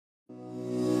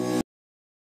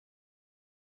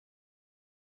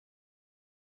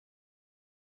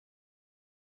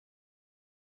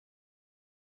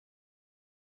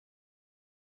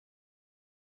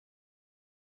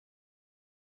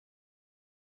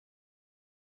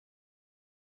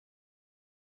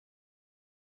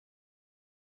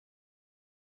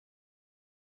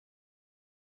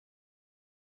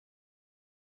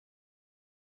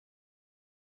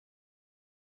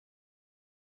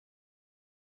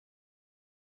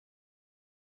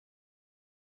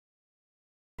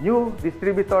new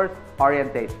distributors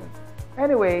orientation.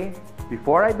 Anyway,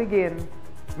 before I begin,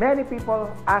 many people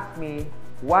ask me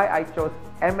why I chose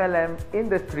MLM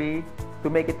industry to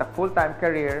make it a full-time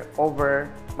career over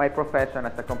my profession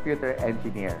as a computer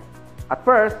engineer. At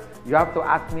first, you have to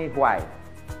ask me why.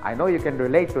 I know you can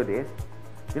relate to this.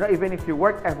 Even if you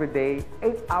work every day,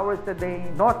 8 hours a day,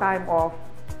 no time off,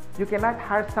 you cannot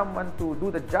hire someone to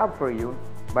do the job for you.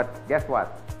 But guess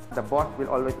what? The boss will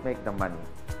always make the money.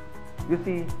 You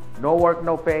see, no work,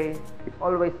 no pay. It's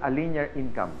always a linear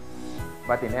income.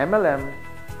 But in MLM,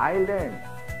 I learned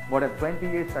more than 20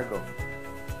 years ago.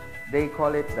 They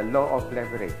call it the law of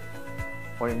leverage.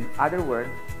 Or in other words,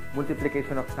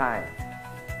 multiplication of time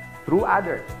through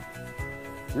others.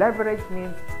 Leverage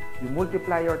means you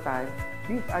multiply your time.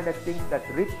 These are the things that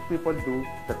rich people do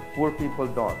that poor people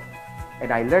don't.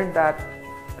 And I learned that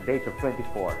at the age of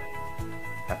 24.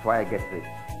 That's why I get rich.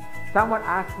 Someone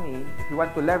asked me, if you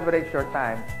want to leverage your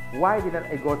time, why didn't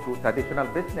I go to traditional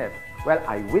business? Well,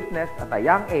 I witnessed at a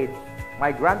young age,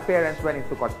 my grandparents went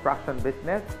into construction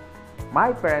business.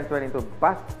 My parents went into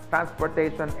bus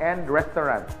transportation and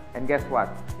restaurants. And guess what?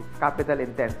 It's capital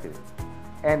intensive.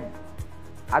 And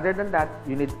other than that,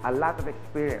 you need a lot of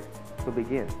experience to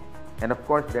begin. And of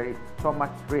course, there is so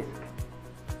much risk.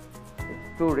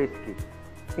 It's too risky.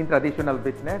 In traditional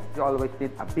business, you always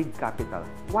need a big capital.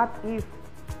 What if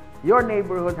your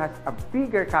neighborhood has a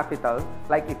bigger capital,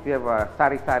 like if you have a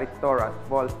sari-sari store, a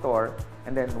small store,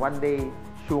 and then one day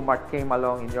Shoe Mart came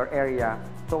along in your area.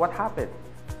 So what happened?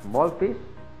 Small fish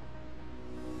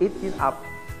eaten up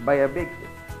by a big fish.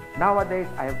 Nowadays,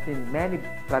 I have seen many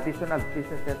traditional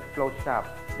businesses close shop.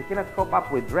 They cannot cope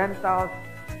up with rentals,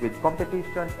 with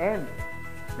competition, and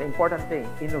the important thing,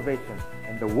 innovation.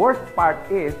 And the worst part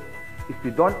is, if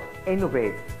you don't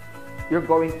innovate, you're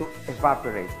going to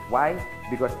evaporate. Why?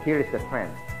 Because here is the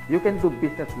trend. You can do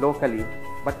business locally,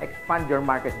 but expand your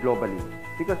market globally.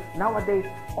 Because nowadays,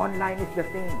 online is the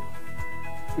thing.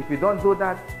 If you don't do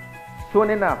that, soon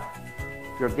enough,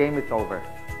 your game is over.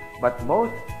 But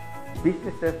most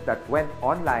businesses that went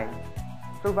online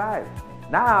survived.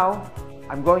 Now,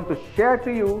 I'm going to share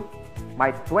to you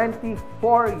my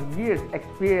 24 years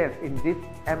experience in this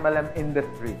MLM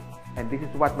industry. And this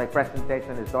is what my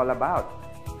presentation is all about.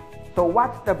 So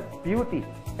what's the beauty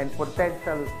and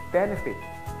potential benefits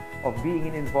of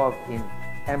being involved in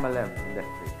MLM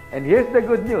industry? And here's the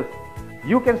good news.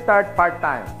 You can start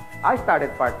part-time. I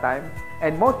started part-time,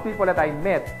 and most people that I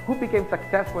met who became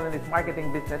successful in this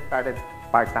marketing business started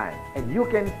part-time. And you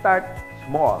can start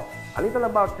small, a little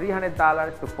about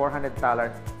 $300 to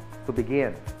 $400 to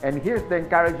begin. And here's the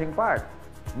encouraging part.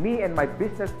 Me and my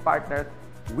business partners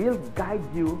will guide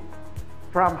you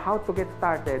from how to get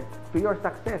started to your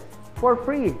success for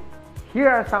free. Here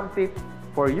are some tips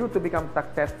for you to become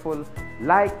successful,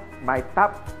 like my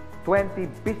top 20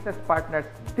 business partners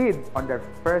did on their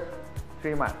first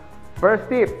 3 months. First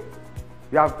tip,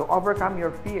 you have to overcome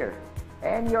your fear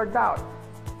and your doubts,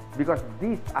 because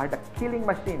these are the killing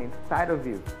machine inside of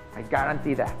you. I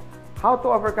guarantee that. How to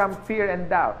overcome fear and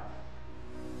doubt?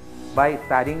 By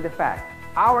studying the facts.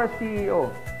 Our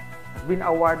CEO has been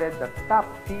awarded the top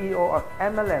CEO of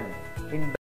MLM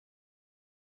in the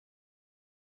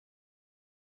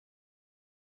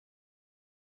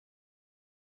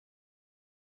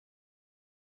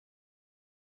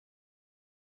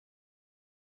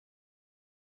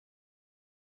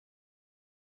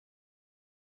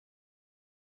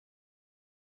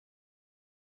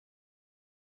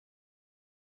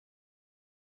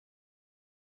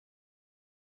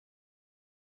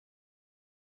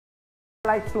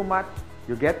too much,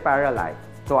 you get paralyzed.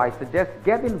 So I suggest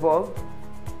get involved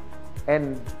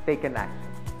and take an action.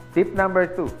 Tip number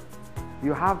 2,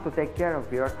 you have to take care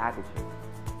of your attitude.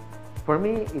 For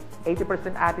me, it's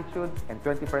 80% attitude and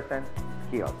 20%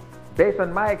 skills. Based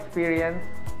on my experience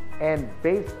and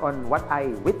based on what I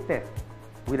witnessed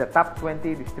with the top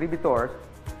 20 distributors,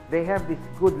 they have this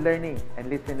good learning and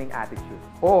listening attitude,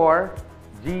 or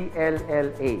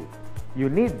GLLA. You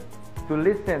need to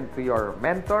listen to your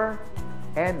mentor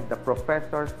and the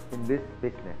professors in this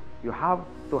business. You have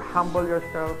to humble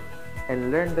yourself and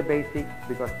learn the basics,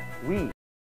 because we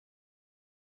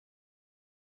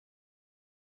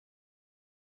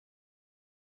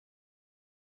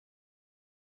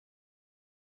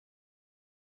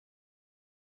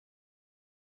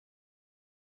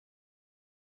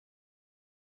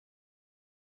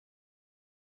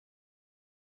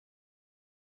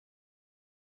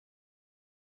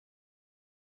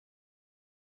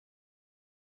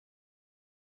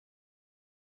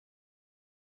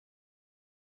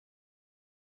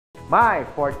My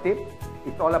 4th tip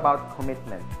is all about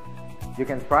commitment. You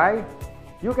can try,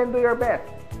 you can do your best,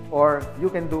 or you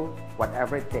can do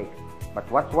whatever it takes. But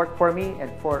what's worked for me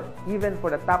and even for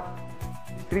the top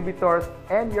distributors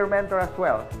and your mentor as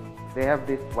well, they have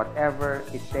this whatever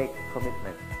it takes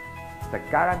commitment. It's a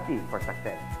guarantee for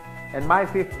success. And my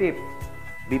fifth tip,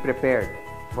 be prepared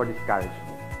for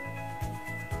discouragement.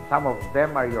 Some of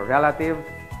them are your relatives.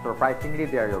 Surprisingly,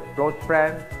 they are your close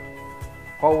friends,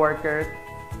 co-workers.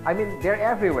 I mean, they're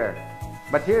everywhere.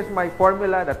 But here's my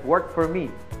formula that worked for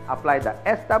me. Apply the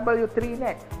SW3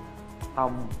 next.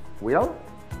 Some will,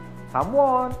 some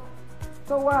won't.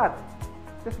 So what?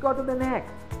 Just go to the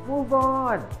next. Move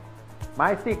on.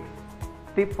 My sixth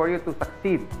tip for you to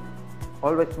succeed.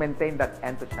 Always maintain that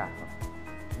enthusiasm.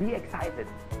 Be excited.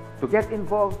 To get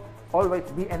involved, always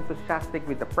be enthusiastic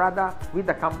with the product, with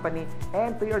the company,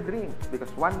 and to your dreams,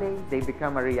 because one day they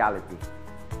become a reality.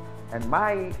 And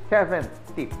my seventh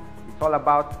tip is all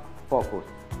about focus.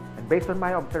 And based on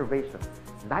my observation,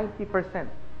 90%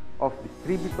 of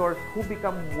distributors who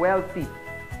become wealthy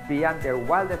beyond their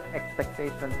wildest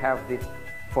expectations have this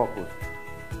focus.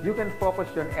 You can focus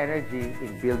your energy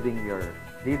in building your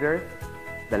leaders,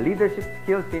 the leadership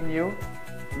skills in you.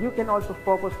 You can also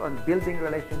focus on building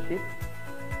relationships.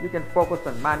 You can focus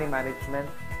on money management,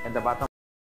 and the bottom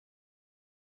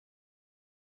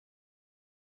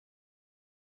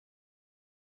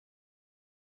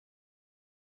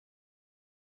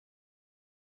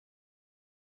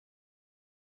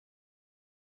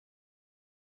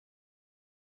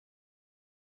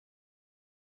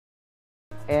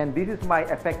and this is my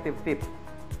effective tip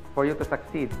for you to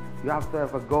succeed. You have to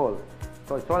have a goal.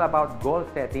 So it's all about goal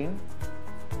setting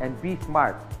and be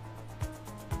smart.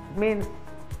 It means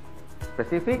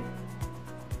specific,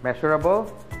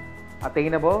 measurable,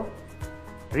 attainable,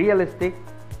 realistic,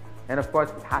 and of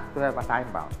course it has to have a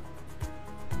time bound.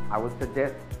 I would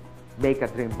suggest make a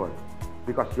dream board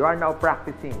because you are now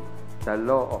practicing the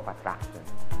law of attraction.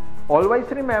 Always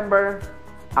remember,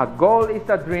 a goal is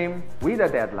a dream with a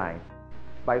deadline.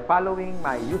 By following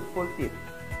my useful tips,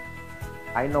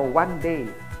 I know one day